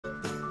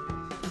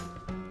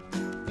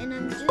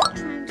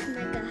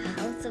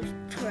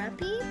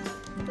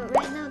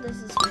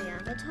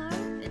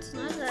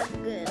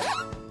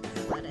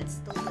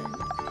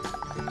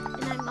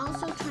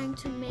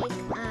to make a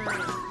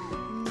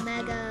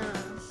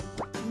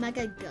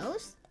mega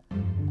ghost.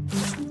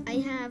 I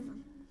have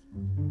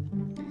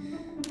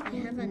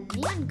a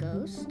neon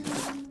ghost,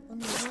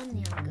 only one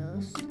neon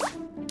ghost,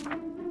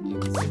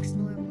 and 6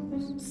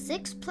 normals.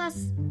 6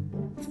 plus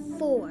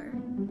 4,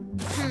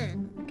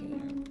 10. Okay,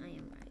 I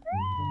am right.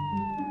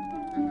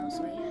 And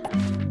also I have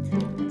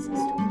 10 access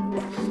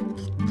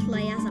to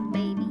play as a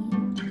baby.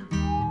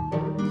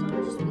 So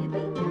I'll just be a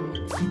baby.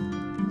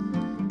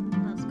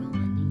 Let's go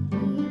in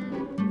here.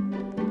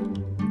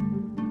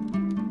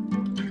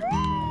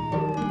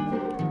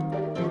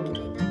 Can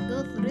I not go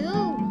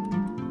through?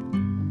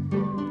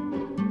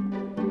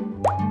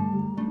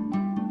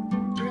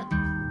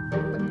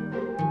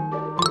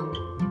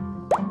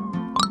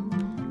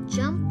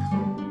 Jump.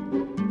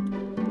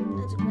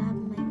 Let's grab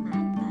my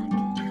map back.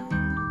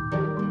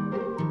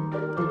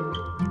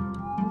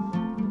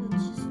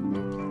 Let's just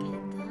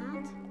duplicate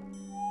that.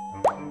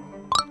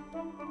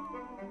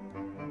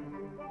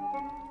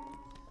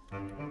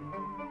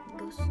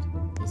 Ghost,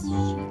 is she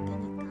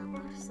gonna come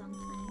or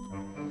something?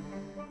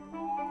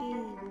 We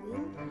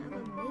will have a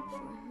bid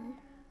for her.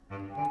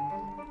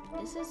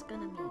 This is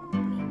gonna be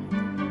maybe the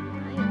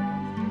highway.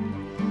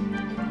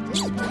 And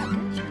this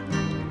package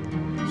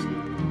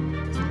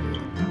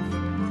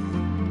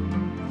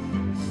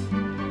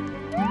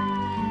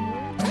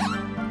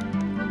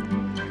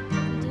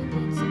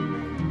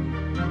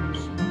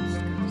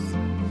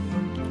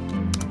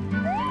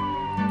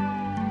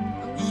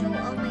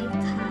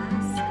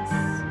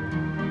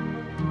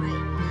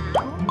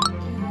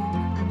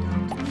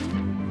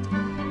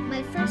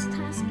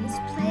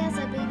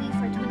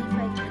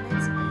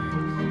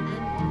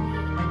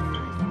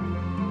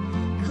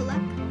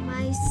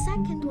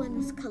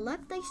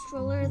collect the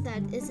stroller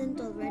that isn't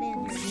already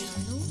in your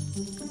journal.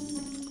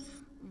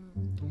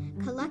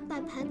 Collect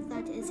that pet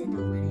that isn't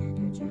already in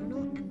your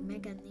journal and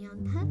make a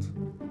neon pet.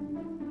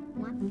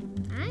 What?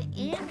 I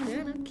am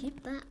gonna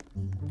keep that.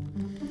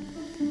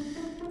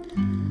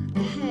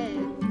 Okay.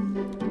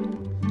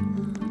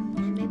 I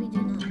maybe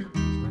do not need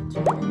these words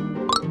right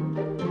now. I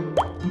don't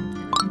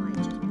know, I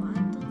just bought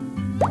them.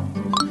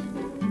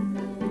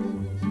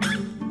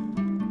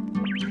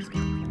 Let's go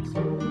first.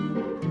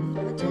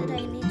 What did I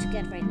need to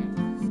get right now?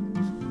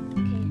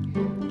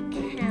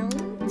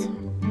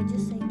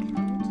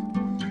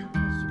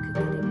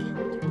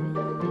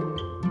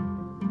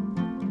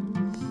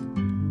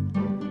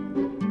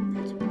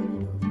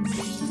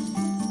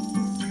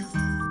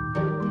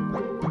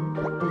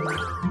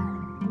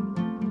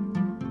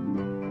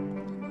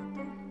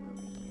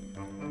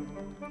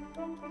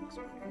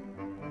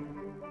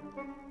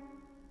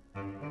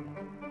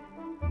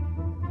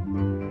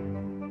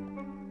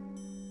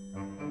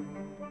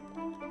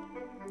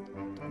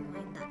 Don't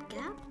mind that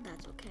gap,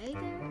 that's okay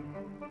there.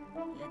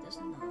 Yeah, there's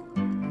no.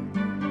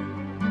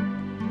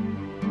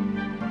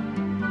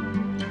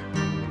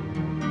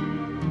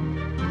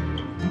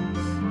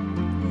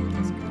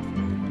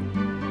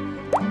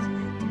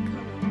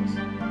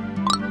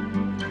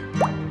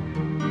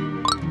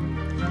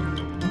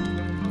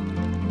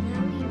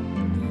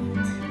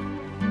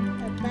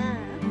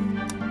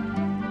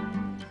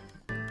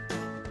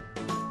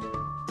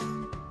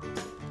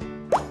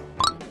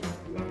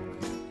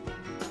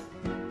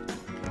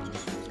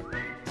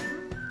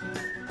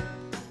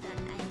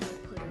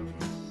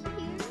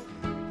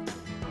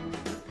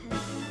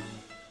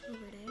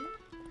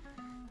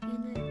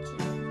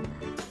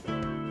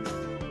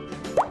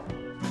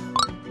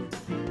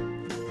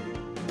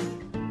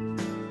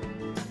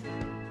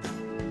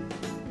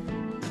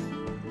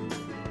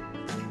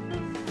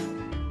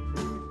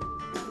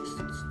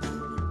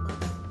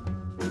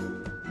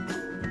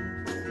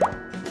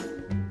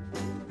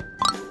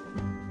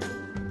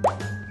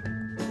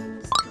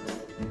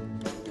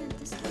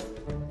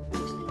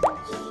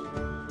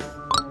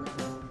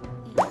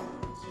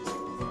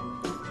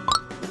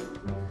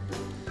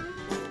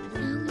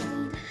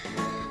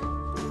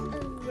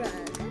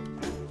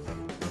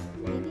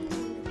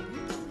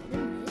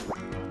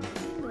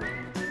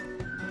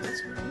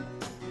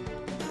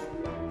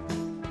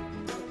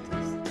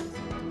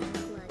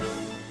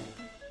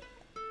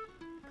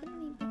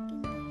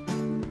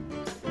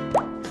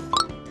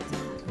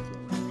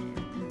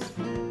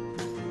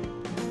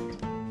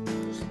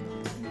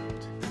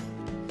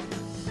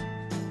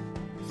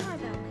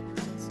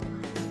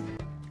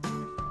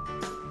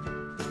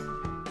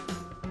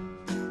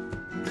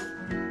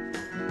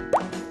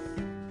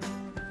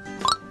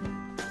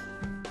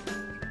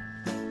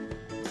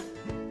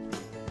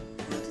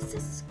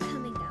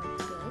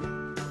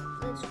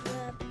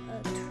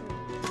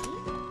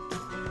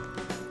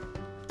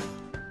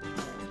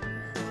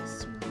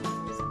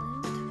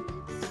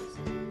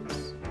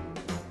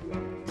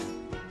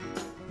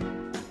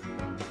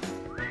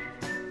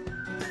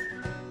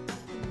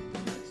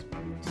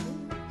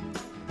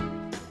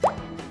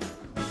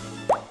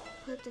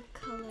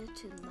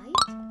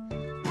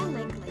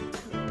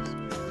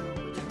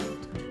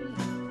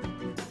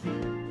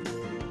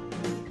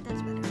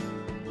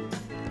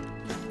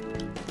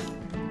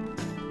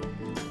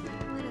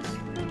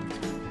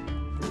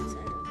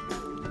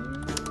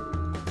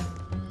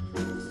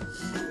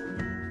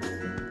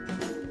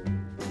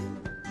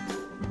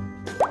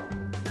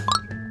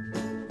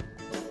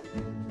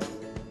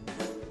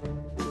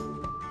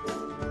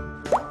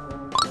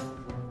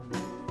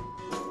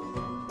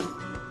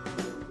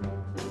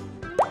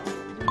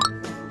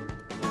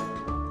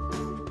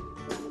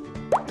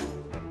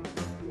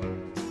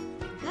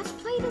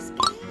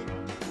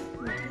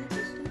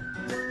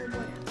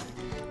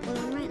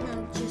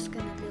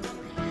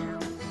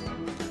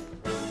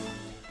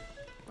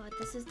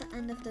 this is the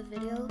end of the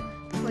video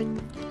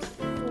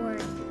for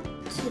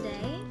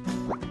today.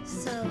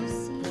 So